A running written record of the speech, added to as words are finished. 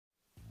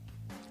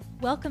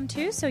Welcome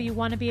to So You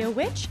Want to Be a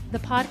Witch, the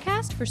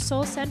podcast for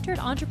soul-centered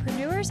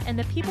entrepreneurs and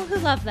the people who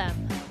love them.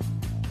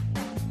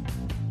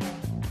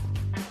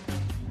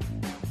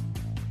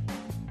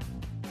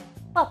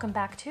 Welcome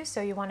back to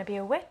So You Want to Be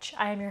a Witch.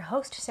 I am your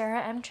host,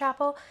 Sarah M.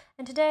 Chappell,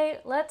 and today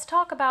let's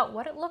talk about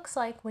what it looks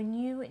like when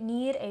you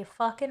need a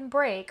fucking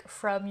break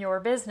from your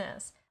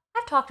business.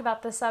 I've talked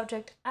about this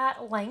subject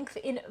at length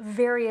in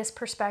various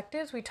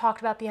perspectives. We talked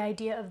about the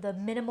idea of the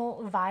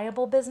minimal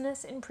viable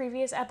business in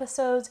previous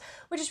episodes,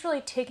 which is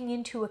really taking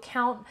into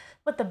account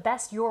what the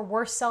best your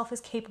worst self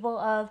is capable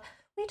of.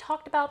 We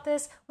talked about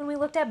this when we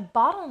looked at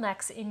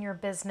bottlenecks in your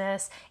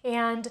business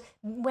and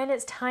when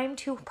it's time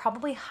to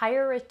probably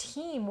hire a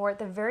team or at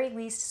the very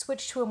least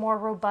switch to a more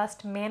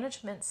robust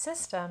management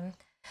system.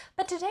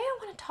 But today I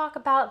want to talk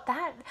about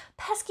that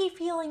pesky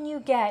feeling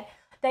you get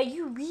that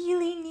you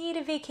really need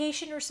a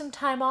vacation or some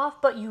time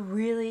off, but you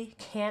really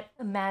can't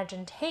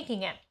imagine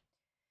taking it.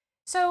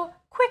 So,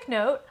 quick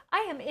note,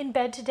 I am in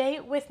bed today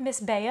with Miss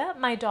Bea,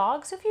 my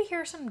dog, so if you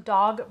hear some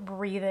dog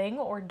breathing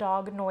or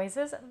dog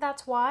noises,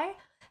 that's why.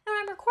 And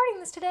I'm recording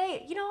this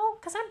today,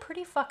 because I'm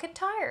pretty fucking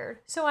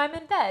tired. So I'm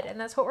in bed, and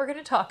that's what we're going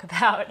to talk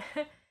about.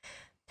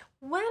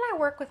 When I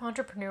work with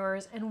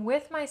entrepreneurs and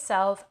with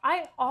myself,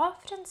 I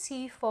often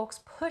see folks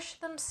push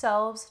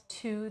themselves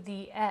to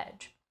the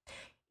edge.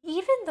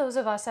 Even those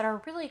of us that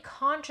are really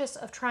conscious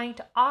of trying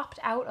to opt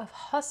out of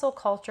hustle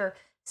culture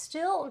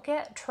still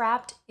get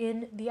trapped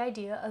in the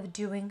idea of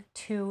doing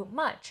too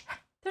much.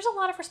 There's a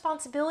lot of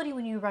responsibility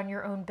when you run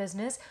your own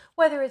business,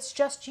 whether it's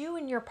just you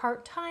and you're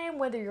part-time,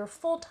 whether you're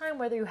full-time,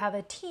 whether you have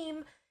a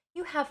team.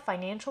 You have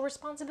financial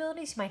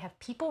responsibilities, you might have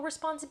people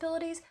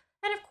responsibilities,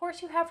 and of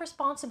course you have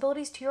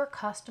responsibilities to your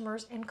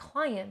customers and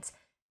clients.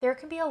 There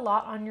can be a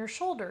lot on your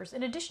shoulders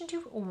in addition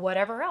to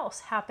whatever else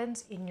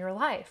happens in your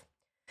life.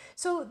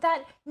 So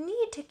that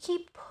need to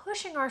keep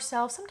pushing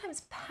ourselves,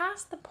 sometimes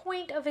past the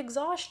point of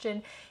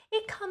exhaustion,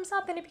 it comes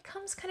up and it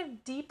becomes kind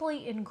of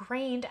deeply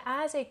ingrained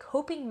as a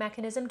coping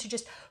mechanism to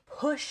just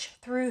push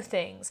through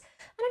things.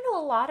 And I know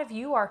a lot of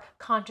you are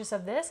conscious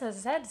of this. As I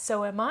said,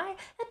 so am I.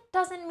 That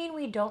doesn't mean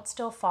we don't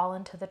still fall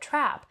into the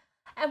trap.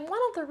 And one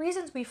of the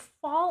reasons we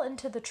fall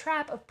into the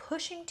trap of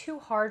pushing too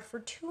hard for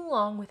too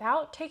long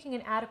without taking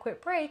an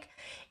adequate break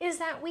is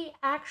that we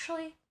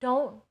actually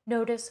don't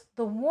notice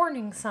the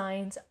warning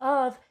signs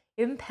of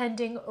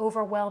impending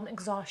overwhelm,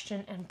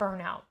 exhaustion, and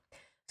burnout.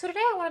 So today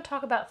I want to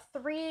talk about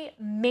 3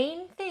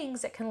 main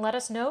things that can let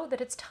us know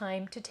that it's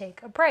time to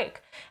take a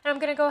break. And I'm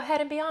going to go ahead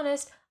and be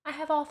honest, I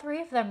have all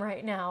 3 of them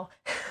right now,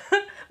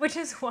 which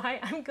is why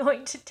I'm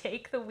going to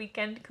take the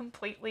weekend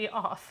completely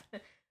off.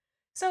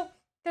 So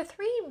the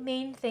 3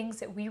 main things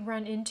that we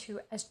run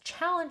into as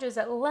challenges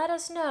that let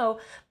us know,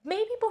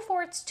 maybe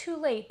before it's too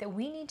late, that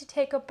we need to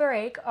take a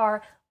break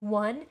are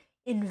 1,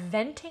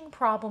 inventing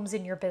problems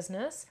in your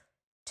business,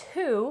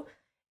 2,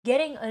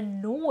 getting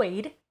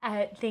annoyed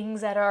at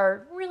things that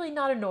are really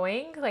not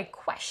annoying, like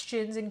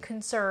questions and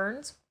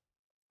concerns,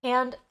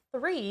 and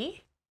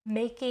 3,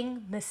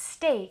 making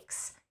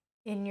mistakes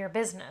in your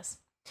business.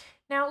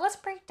 Now let's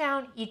break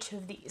down each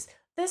of these.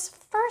 This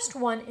first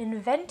one,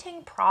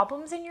 inventing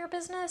problems in your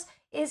business,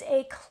 is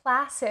a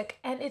classic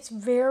and it's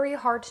very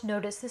hard to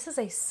notice. This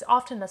is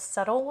often a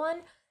subtle one,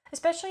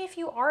 especially if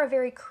you are a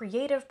very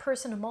creative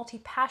person, a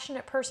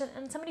multi-passionate person,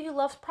 and somebody who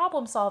loves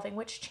problem solving,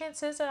 which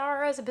chances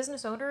are as a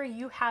business owner,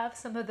 you have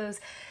some of those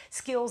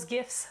skills,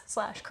 gifts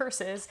 /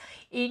 curses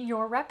in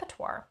your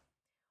repertoire.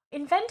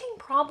 Inventing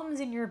problems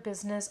in your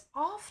business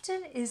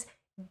often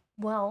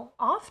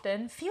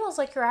feels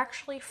like you're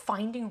actually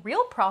finding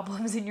real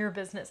problems in your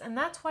business, and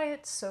that's why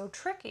it's so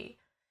tricky.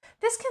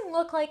 This can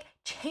look like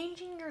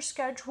changing your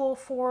schedule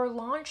for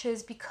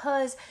launches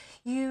because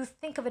you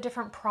think of a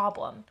different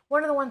problem.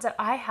 One of the ones that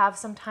I have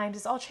sometimes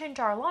is I'll change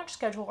our launch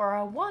schedule, or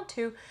I want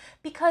to,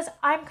 because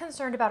I'm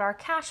concerned about our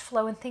cash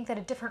flow and think that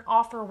a different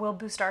offer will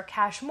boost our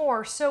cash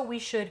more, so we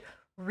should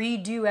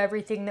redo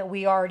everything that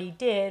we already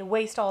did,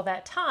 waste all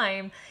that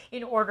time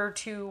in order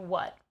to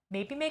what?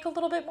 Maybe make a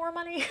little bit more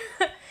money?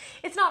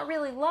 It's not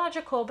really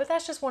logical, but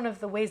that's just one of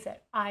the ways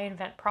that I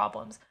invent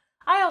problems.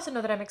 I also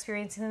know that I'm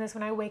experiencing this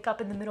when I wake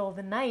up in the middle of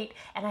the night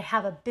and I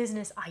have a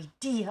business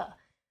idea.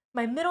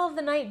 My middle of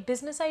the night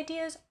business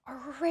ideas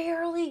are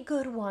rarely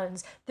good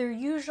ones. They're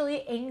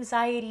usually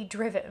anxiety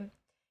driven.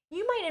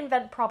 You might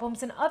invent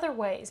problems in other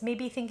ways,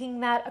 maybe thinking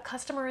that a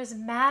customer is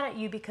mad at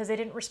you because they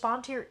didn't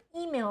respond to your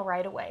email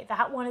right away.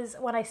 That one is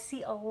what I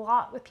see a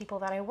lot with people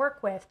that I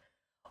work with.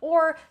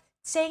 Or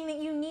saying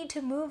that you need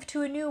to move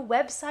to a new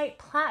website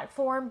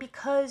platform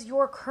because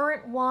your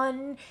current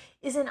one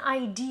isn't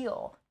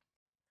ideal.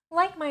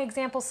 Like my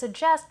example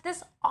suggests,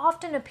 this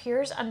often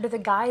appears under the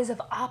guise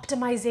of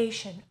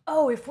optimization.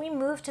 Oh, if we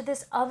move to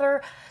this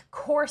other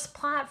course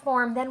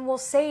platform, then we'll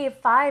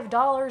save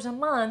 $5 a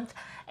month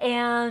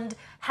and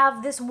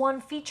have this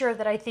one feature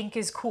that I think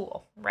is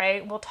cool,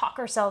 right? We'll talk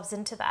ourselves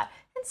into that.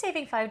 And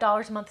saving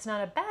 $5 a month is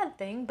not a bad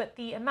thing, but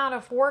the amount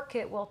of work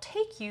it will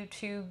take you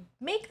to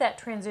make that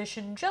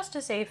transition just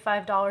to save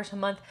 $5 a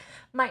month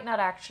might not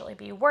actually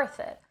be worth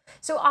it.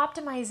 So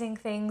optimizing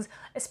things,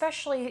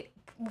 especially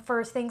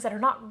for things that are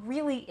not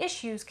really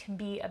issues can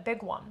be a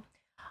big one.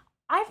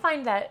 I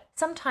find that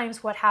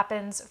sometimes what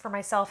happens for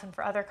myself and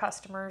for other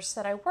customers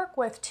that I work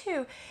with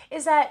too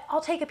is that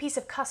I'll take a piece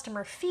of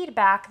customer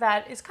feedback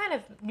that is kind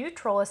of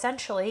neutral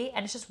essentially,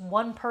 and it's just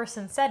one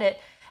person said it,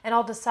 and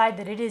I'll decide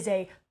that it is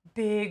a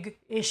big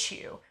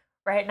issue,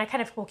 right? And I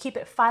kind of will keep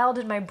it filed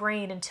in my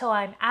brain until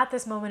I'm at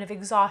this moment of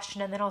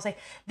exhaustion, and then I'll say,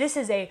 this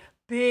is a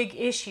big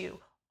issue.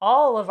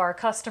 All of our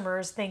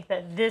customers think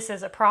that this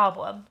is a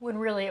problem, when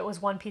really it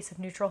was one piece of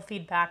neutral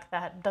feedback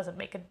that doesn't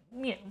make it,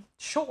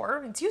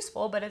 sure, it's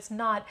useful, but it's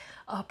not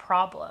a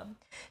problem.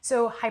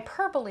 So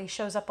hyperbole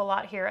shows up a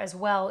lot here as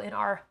well in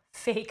our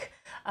fake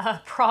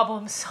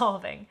problem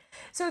solving.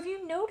 So if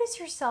you notice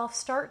yourself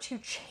start to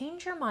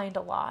change your mind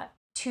a lot,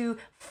 to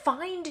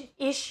find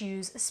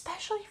issues,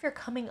 especially if you're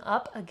coming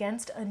up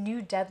against a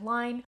new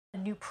deadline, a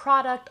new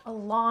product, a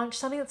launch,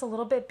 something that's a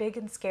little bit big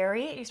and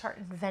scary, you start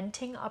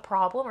inventing a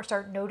problem or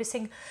start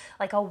noticing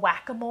like a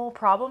whack-a-mole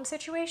problem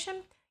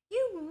situation,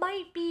 you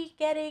might be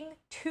getting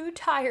too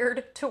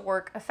tired to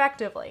work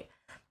effectively.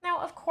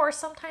 Now, of course,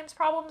 sometimes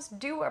problems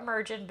do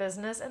emerge in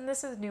business, and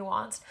this is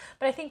nuanced,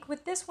 but I think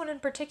with this one in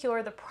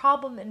particular, the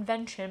problem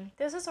invention,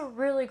 this is a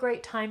really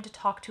great time to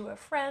talk to a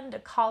friend, a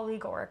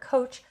colleague, or a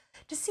coach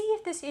to see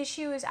if this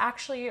issue is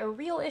actually a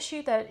real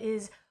issue that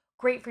is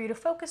great for you to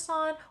focus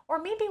on, or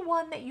maybe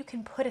one that you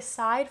can put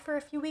aside for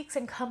a few weeks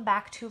and come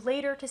back to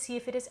later to see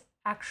if it is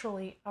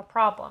actually a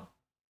problem.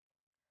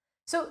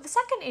 So the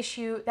second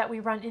issue that we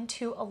run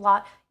into a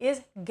lot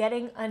is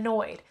getting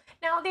annoyed.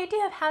 Now, the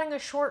idea of having a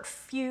short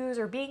fuse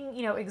or being,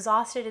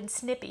 exhausted and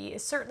snippy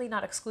is certainly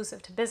not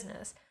exclusive to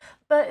business.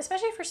 But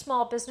especially for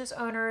small business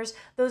owners,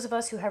 those of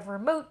us who have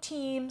remote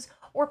teams,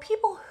 or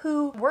people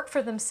who work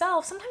for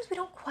themselves, sometimes we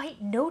don't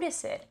quite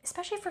notice it.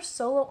 Especially for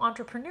solo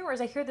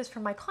entrepreneurs, I hear this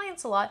from my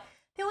clients a lot.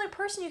 The only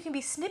person you can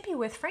be snippy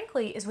with,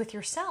 frankly, is with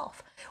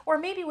yourself, or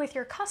maybe with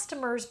your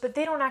customers, but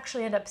they don't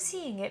actually end up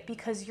seeing it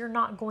because you're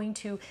not going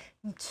to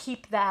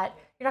keep that,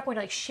 you're not going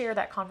to share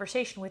that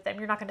conversation with them.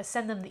 You're not going to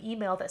send them the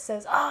email that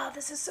says,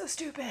 this is so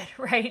stupid,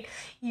 right?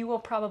 You will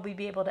probably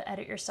be able to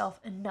edit yourself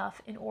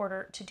enough in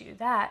order to do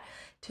that,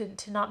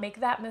 to not make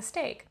that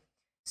mistake.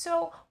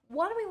 So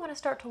what we want to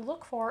start to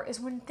look for is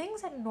when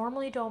things that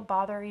normally don't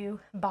bother you,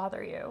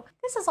 bother you.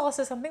 This is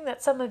also something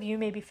that some of you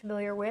may be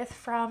familiar with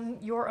from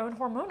your own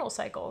hormonal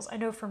cycles. I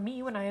know for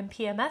me, when I am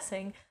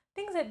PMSing,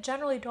 things that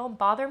generally don't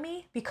bother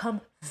me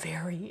become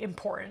very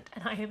important,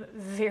 and I am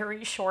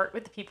very short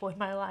with the people in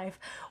my life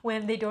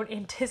when they don't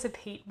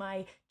anticipate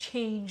my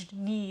changed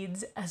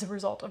needs as a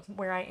result of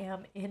where I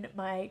am in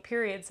my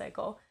period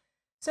cycle.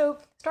 So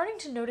starting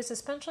to notice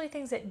especially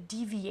things that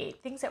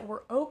deviate, things that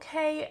were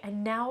okay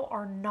and now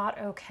are not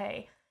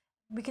okay.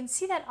 We can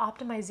see that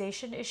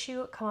optimization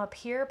issue come up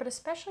here, but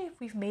especially if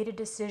we've made a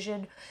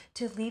decision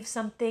to leave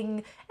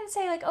something and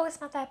say like, it's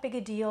not that big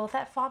a deal,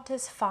 that font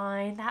is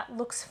fine, that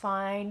looks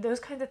fine, those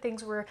kinds of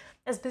things where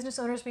as business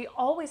owners, we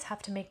always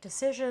have to make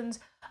decisions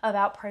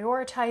about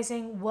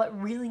prioritizing what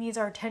really needs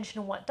our attention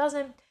and what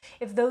doesn't.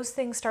 If those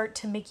things start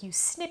to make you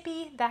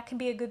snippy, that can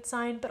be a good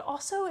sign, but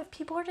also if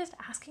people are just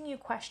asking you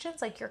questions,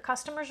 like your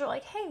customers are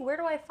like, hey, where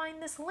do I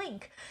find this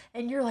link?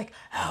 And you're like,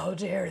 how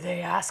dare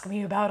they ask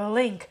me about a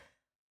link?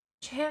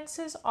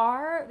 Chances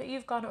are that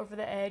you've gone over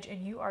the edge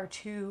and you are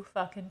too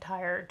fucking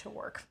tired to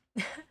work.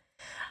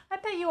 I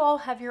bet you all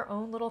have your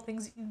own little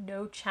things that you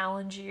know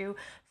challenge you.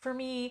 For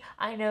me,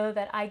 I know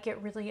that I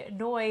get really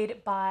annoyed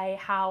by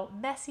how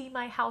messy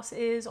my house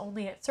is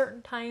only at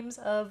certain times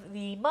of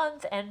the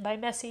month. And by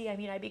messy, I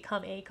mean I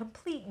become a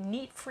complete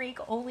neat freak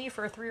only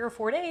for 3 or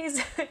 4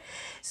 days.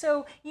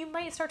 So you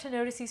might start to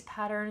notice these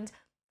patterns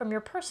from your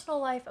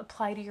personal life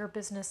apply to your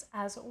business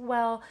as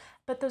well.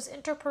 But those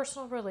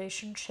interpersonal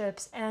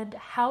relationships and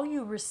how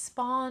you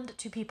respond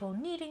to people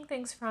needing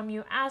things from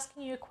you,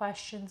 asking you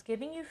questions,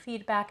 giving you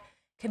feedback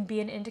can be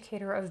an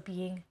indicator of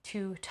being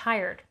too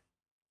tired.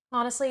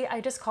 Honestly,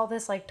 I just call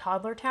this like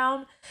toddler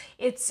town.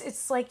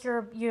 It's like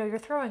you're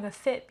throwing a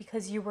fit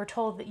because you were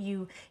told that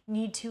you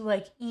need to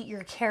like eat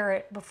your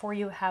carrot before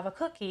you have a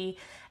cookie,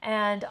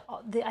 and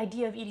the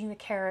idea of eating the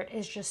carrot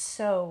is just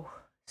so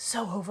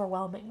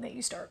overwhelming that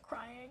you start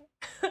crying.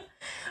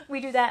 We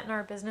do that in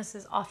our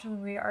businesses often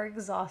when we are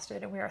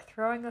exhausted and we are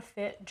throwing a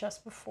fit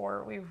just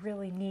before we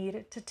really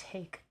need to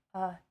take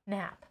a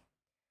nap.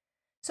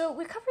 So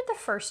we covered the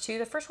first two.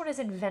 The first one is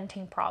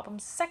inventing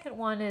problems. The second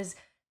one is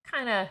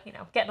kind of,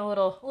 getting a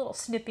little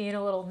snippy and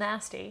a little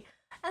nasty.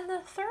 And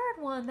the third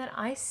one that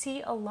I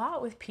see a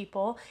lot with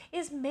people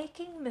is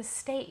making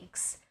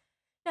mistakes.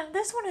 Now,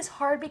 this one is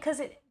hard because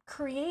it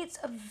creates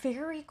a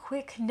very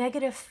quick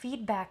negative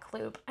feedback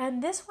loop.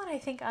 And this one, I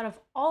think out of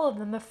all of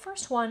them, the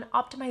first one,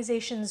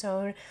 optimization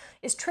zone,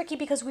 is tricky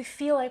because we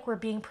feel like we're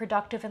being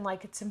productive and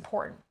like it's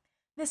important.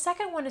 The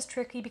second one is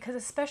tricky because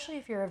especially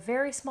if you're a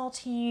very small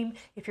team,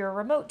 if you're a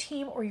remote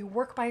team, or you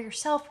work by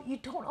yourself, you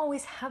don't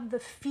always have the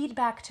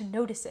feedback to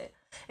notice it.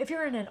 If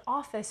you're in an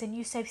office and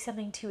you say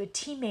something to a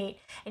teammate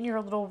and you're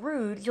a little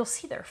rude, you'll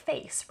see their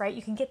face, right?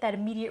 You can get that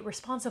immediate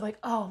response of like,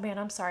 oh man,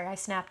 I'm sorry, I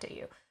snapped at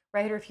you,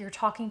 right? Or if you're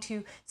talking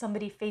to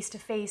somebody face to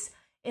face,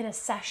 in a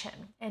session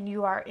and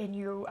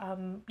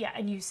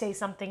you say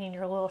something and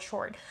you're a little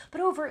short.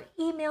 But over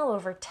email,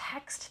 over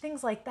text,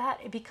 things like that,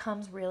 it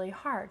becomes really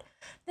hard.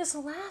 This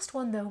last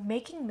one though,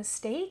 making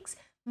mistakes,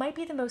 might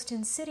be the most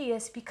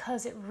insidious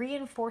because it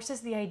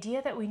reinforces the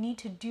idea that we need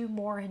to do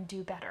more and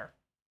do better.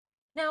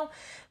 Now,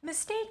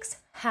 mistakes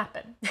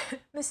happen.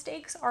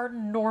 Mistakes are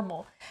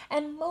normal.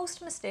 And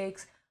most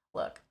mistakes,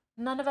 look,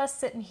 none of us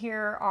sitting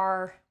here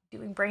are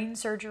doing brain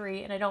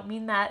surgery, and I don't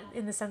mean that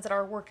in the sense that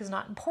our work is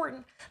not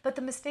important, but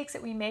the mistakes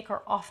that we make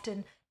are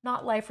often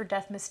not life or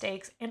death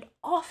mistakes and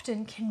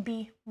often can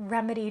be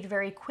remedied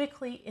very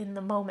quickly in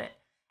the moment.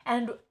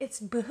 And it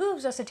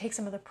behooves us to take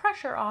some of the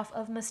pressure off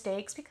of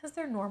mistakes because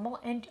they're normal.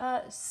 And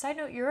side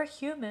note, you're a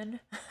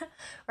human,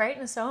 right?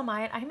 And so am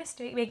I. And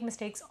I make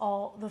mistakes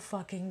all the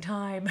fucking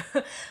time.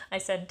 I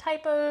send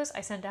typos.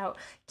 I send out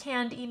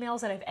canned emails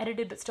that I've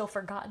edited but still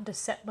forgotten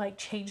to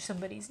change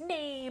somebody's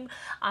name.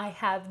 I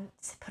have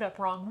put up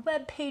wrong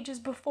web pages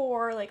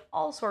before, like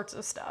all sorts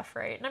of stuff,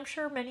 right? And I'm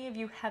sure many of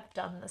you have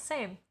done the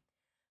same.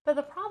 But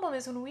the problem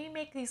is when we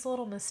make these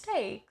little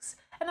mistakes,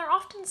 and they're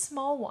often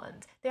small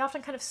ones, they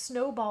often kind of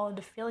snowball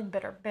into feeling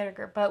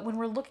bigger. But when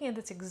we're looking at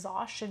this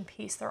exhaustion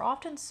piece, they're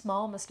often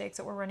small mistakes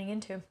that we're running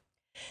into.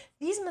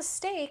 These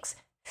mistakes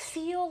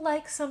feel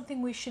like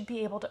something we should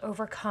be able to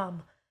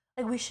overcome.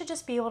 Like we should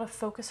just be able to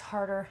focus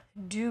harder,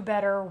 do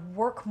better,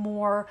 work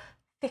more,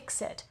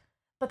 fix it.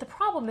 But the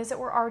problem is that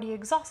we're already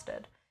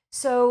exhausted.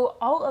 So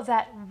all of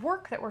that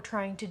work that we're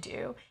trying to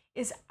do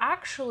is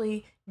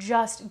actually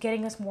just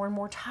getting us more and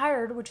more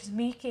tired, which is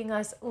making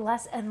us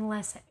less and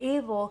less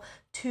able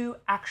to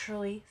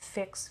actually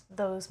fix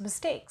those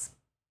mistakes.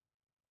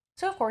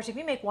 So of course, if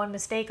you make one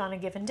mistake on a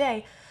given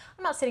day,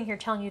 I'm not sitting here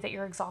telling you that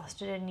you're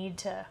exhausted and need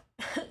to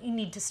you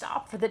need to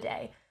stop for the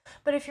day.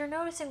 But if you're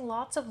noticing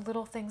lots of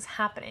little things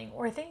happening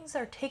or things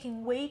are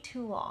taking way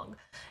too long,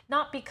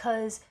 not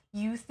because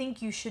you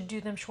think you should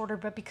do them shorter,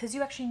 but because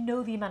you actually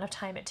know the amount of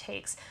time it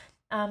takes.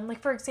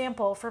 Like for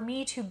example, for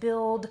me to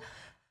build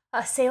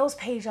a sales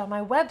page on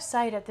my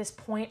website at this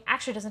point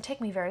actually doesn't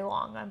take me very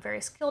long. I'm very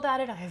skilled at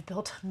it. I have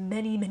built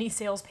many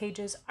sales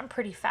pages. I'm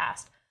pretty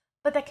fast.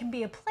 But that can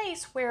be a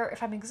place where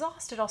if I'm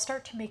exhausted, I'll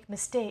start to make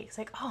mistakes.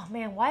 Like, oh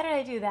man, why did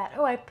I do that?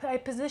 Oh, I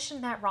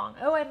positioned that wrong.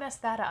 Oh, I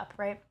messed that up,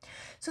 right?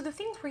 So the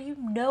things where you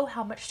know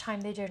how much time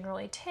they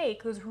generally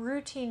take, those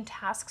routine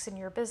tasks in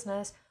your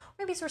business,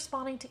 maybe it's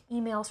responding to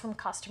emails from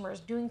customers,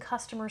 doing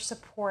customer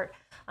support,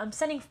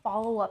 sending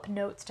follow-up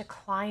notes to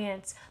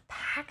clients,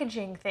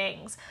 packaging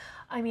things.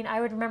 I mean,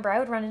 I would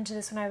run into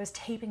this when I was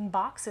taping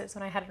boxes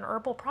when I had an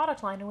herbal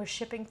product line and was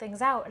shipping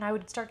things out, and I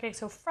would start getting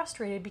so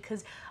frustrated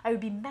because I would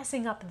be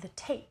messing up the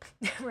tape,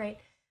 right?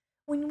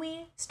 When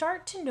we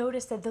start to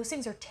notice that those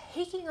things are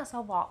taking us a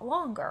lot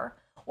longer,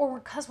 or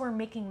because we're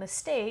making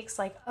mistakes,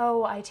 like,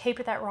 oh, I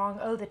taped that wrong,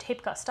 oh, the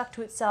tape got stuck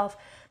to itself,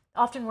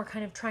 often we're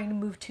kind of trying to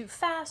move too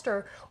fast,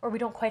 or we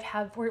don't quite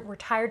have, we're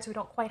tired, so we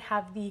don't quite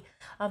have the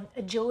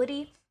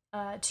agility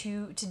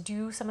to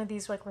do some of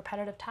these like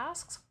repetitive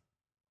tasks.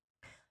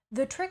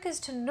 The trick is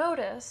to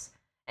notice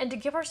and to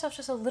give ourselves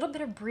just a little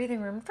bit of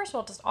breathing room. First of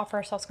all, just offer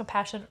ourselves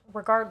compassion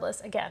regardless.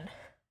 Again,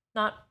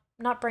 not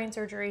brain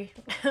surgery.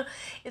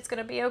 It's going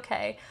to be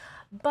okay.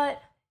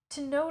 But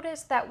to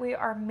notice that we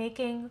are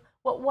making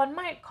what one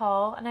might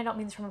call, and I don't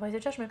mean this from a place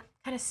of judgment,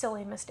 kind of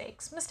silly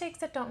mistakes. Mistakes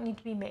that don't need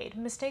to be made.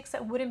 Mistakes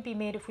that wouldn't be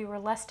made if we were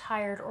less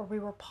tired or we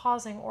were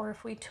pausing or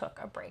if we took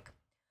a break.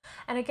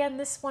 And again,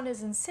 this one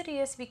is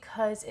insidious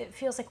because it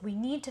feels like we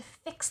need to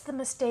fix the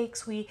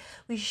mistakes, we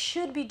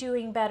should be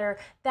doing better.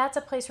 That's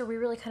a place where we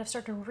really kind of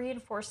start to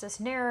reinforce this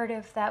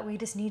narrative that we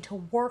just need to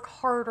work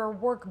harder,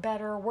 work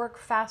better, work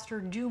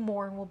faster, do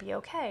more, and we'll be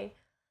okay.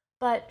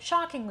 But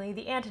shockingly,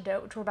 the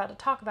antidote, which we're about to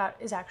talk about,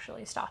 is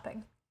actually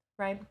stopping,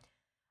 right?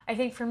 I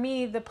think for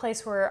me, the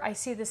place where I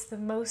see this the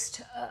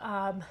most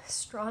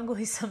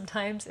strongly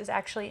sometimes is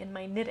actually in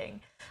my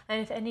knitting.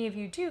 And if any of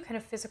you do kind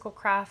of physical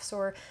crafts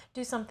or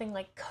do something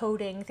like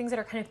coding, things that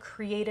are kind of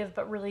creative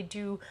but really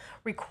do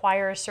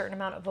require a certain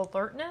amount of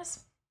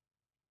alertness,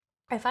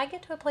 if I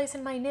get to a place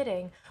in my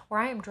knitting where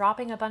I am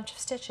dropping a bunch of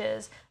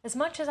stitches, as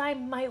much as I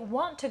might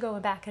want to go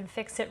back and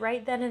fix it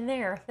right then and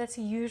there, that's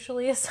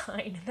usually a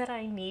sign that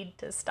I need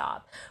to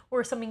stop,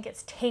 or something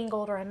gets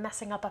tangled or I'm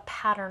messing up a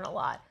pattern a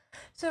lot.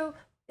 So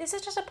this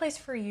is just a place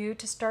for you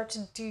to start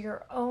to do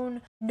your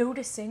own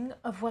noticing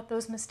of what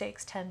those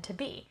mistakes tend to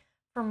be.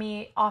 For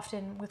me,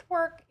 often with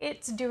work,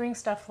 it's doing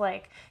stuff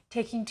like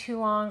taking too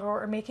long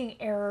or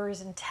making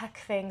errors in tech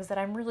things that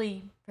I'm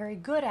really very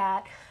good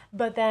at,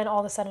 but then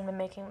all of a sudden I'm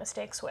making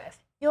mistakes with.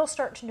 You'll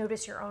start to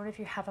notice your own if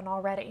you haven't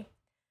already.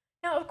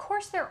 Now, of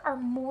course, there are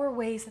more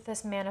ways that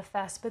this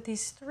manifests, but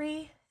these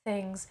three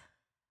things,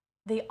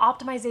 the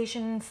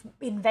optimization,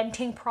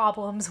 inventing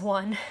problems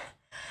one,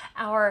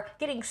 our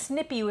getting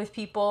snippy with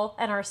people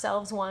and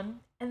ourselves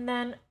one, and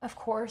then, of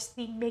course,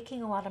 the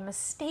making a lot of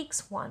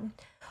mistakes one,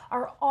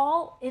 are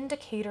all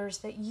indicators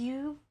that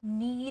you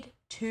need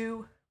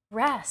to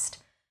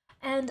rest.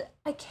 And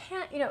I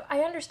can't, I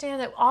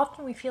understand that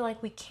often we feel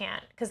like we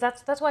can't, because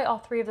that's why all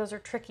three of those are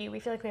tricky. We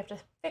feel like we have to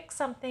fix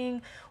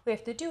something, we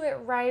have to do it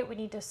right, we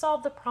need to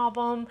solve the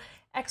problem,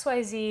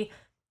 XYZ.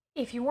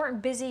 If you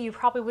weren't busy, you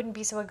probably wouldn't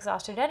be so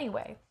exhausted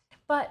anyway.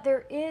 But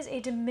there is a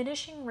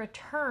diminishing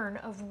return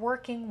of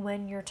working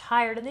when you're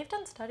tired. And they've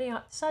done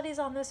studies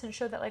on this and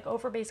showed that like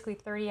over basically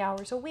 30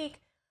 hours a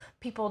week,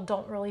 people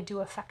don't really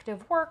do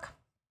effective work.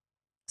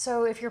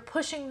 So if you're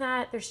pushing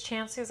that, there's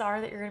chances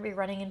are that you're going to be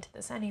running into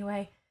this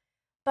anyway.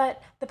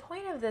 But the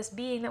point of this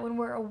being that when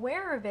we're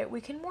aware of it,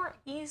 we can more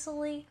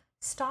easily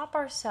stop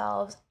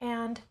ourselves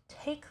and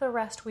take the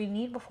rest we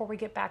need before we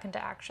get back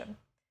into action.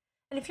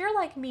 And if you're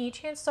like me,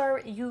 chances are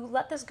you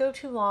let this go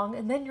too long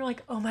and then you're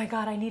like, oh my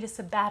God, I need a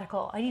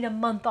sabbatical. I need a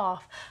month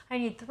off. I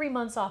need 3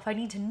 months off. I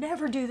need to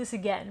never do this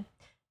again.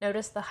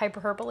 Notice the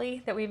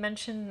hyperbole that we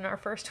mentioned in our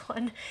first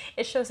one.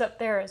 It shows up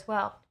there as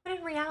well. But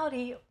in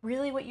reality,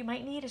 really what you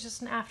might need is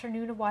just an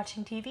afternoon of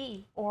watching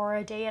TV or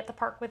a day at the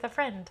park with a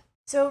friend.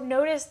 So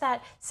notice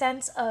that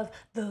sense of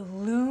the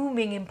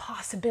looming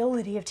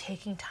impossibility of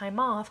taking time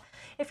off.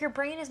 If your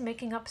brain is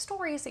making up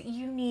stories that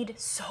you need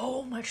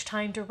so much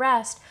time to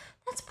rest,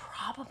 that's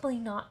probably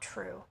not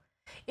true.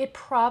 It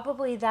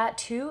probably, that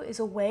too, is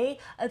a way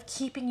of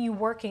keeping you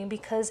working,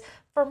 because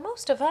for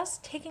most of us,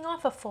 taking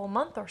off a full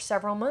month or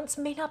several months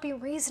may not be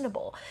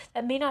reasonable.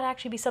 That may not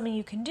actually be something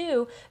you can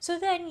do. So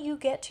then you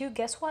get to,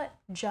 guess what?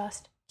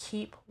 Just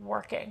keep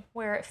working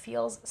where it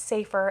feels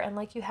safer and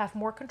like you have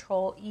more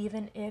control,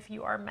 even if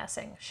you are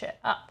messing shit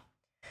up.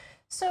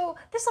 So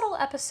this little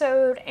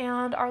episode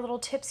and our little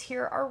tips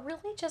here are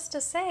really just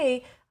to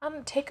say,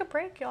 take a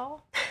break,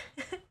 y'all.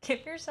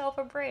 Give yourself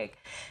a break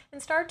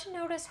and start to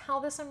notice how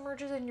this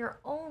emerges in your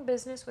own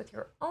business with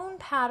your own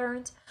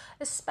patterns,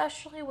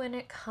 especially when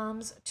it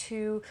comes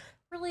to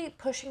really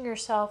pushing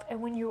yourself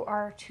and when you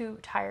are too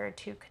tired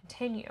to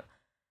continue.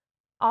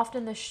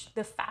 Often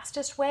the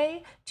fastest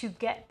way to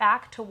get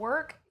back to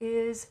work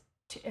is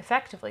to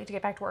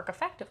get back to work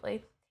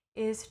effectively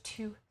is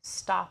to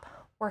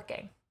stop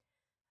working.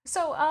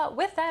 So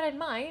with that in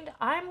mind,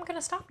 I'm going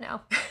to stop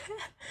now.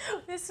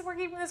 We're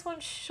keeping this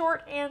one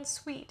short and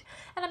sweet.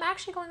 And I'm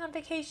actually going on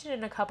vacation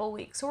in a couple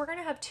weeks. So we're going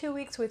to have 2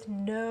 weeks with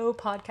no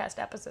podcast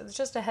episodes.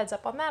 Just a heads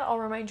up on that. I'll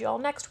remind you all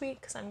next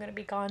week because I'm going to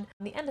be gone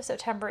the end of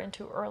September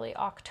into early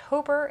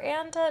October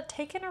and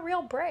taking a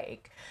real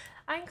break.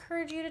 I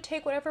encourage you to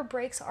take whatever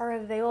breaks are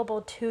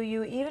available to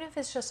you, even if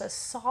it's just a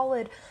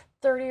solid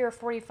 30 or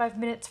 45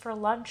 minutes for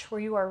lunch where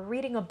you are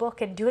reading a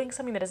book and doing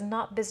something that is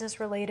not business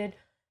related.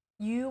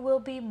 You will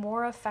be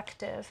more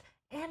effective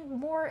and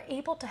more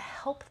able to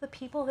help the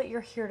people that you're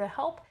here to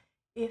help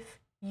if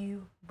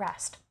you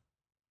rest.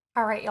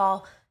 All right,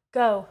 y'all,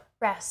 go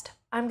rest.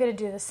 I'm going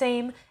to do the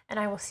same,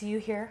 and I will see you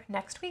here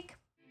next week.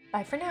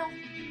 Bye for now.